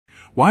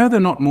Why are there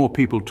not more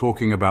people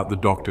talking about the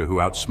doctor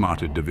who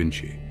outsmarted Da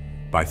Vinci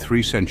by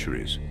 3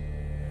 centuries?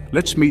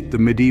 Let's meet the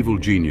medieval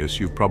genius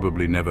you've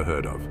probably never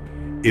heard of,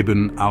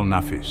 Ibn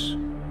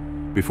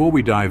al-Nafis. Before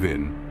we dive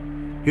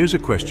in, here's a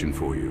question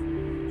for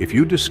you. If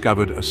you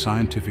discovered a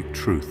scientific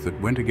truth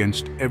that went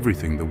against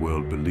everything the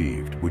world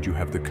believed, would you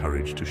have the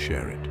courage to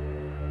share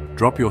it?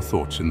 Drop your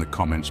thoughts in the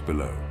comments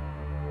below.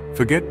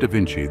 Forget Da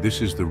Vinci,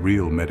 this is the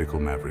real medical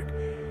maverick.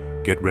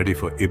 Get ready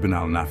for Ibn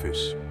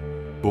al-Nafis.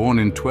 Born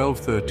in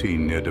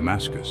 1213 near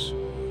Damascus,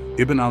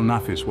 Ibn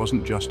al-Nafis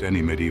wasn't just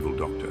any medieval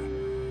doctor.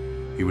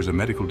 He was a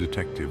medical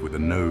detective with a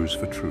nose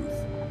for truth.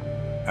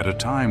 At a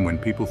time when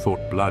people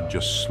thought blood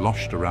just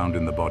sloshed around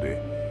in the body,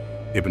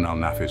 Ibn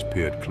al-Nafis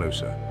peered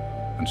closer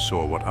and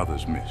saw what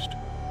others missed.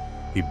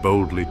 He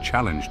boldly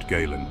challenged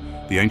Galen,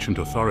 the ancient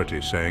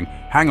authority, saying,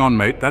 "Hang on,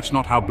 mate, that's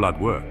not how blood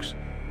works."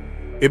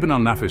 Ibn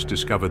al-Nafis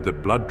discovered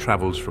that blood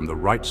travels from the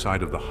right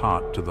side of the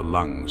heart to the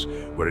lungs,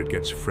 where it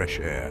gets fresh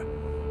air,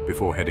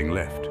 before heading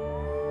left.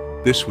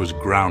 This was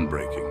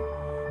groundbreaking.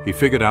 He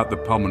figured out the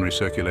pulmonary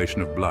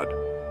circulation of blood,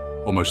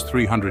 almost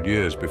 300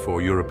 years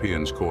before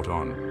Europeans caught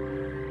on.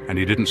 And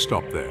he didn't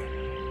stop there.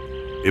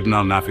 Ibn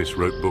al-Nafis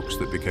wrote books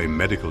that became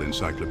medical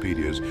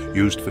encyclopedias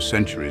used for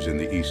centuries in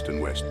the East and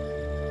West.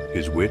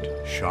 His wit,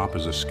 sharp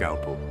as a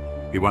scalpel.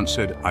 He once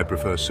said, "I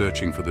prefer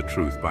searching for the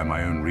truth by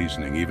my own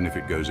reasoning, even if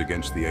it goes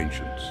against the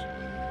ancients."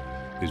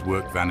 His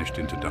work vanished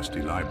into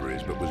dusty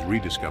libraries, but was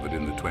rediscovered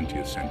in the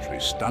 20th century,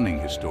 stunning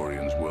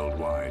historians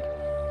worldwide.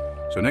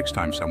 So next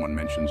time someone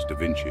mentions Da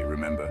Vinci,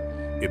 remember,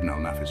 Ibn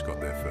al-Nafis got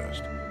there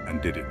first,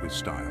 and did it with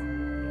style.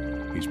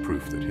 He's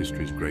proof that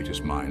history's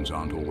greatest minds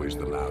aren't always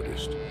the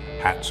loudest.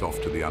 Hats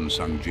off to the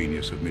unsung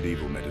genius of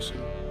medieval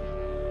medicine.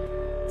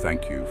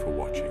 Thank you for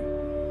watching.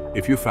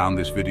 If you found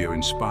this video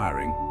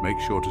inspiring, make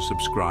sure to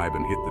subscribe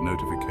and hit the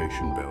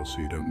notification bell so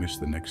you don't miss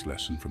the next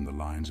lesson from the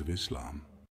lines of Islam.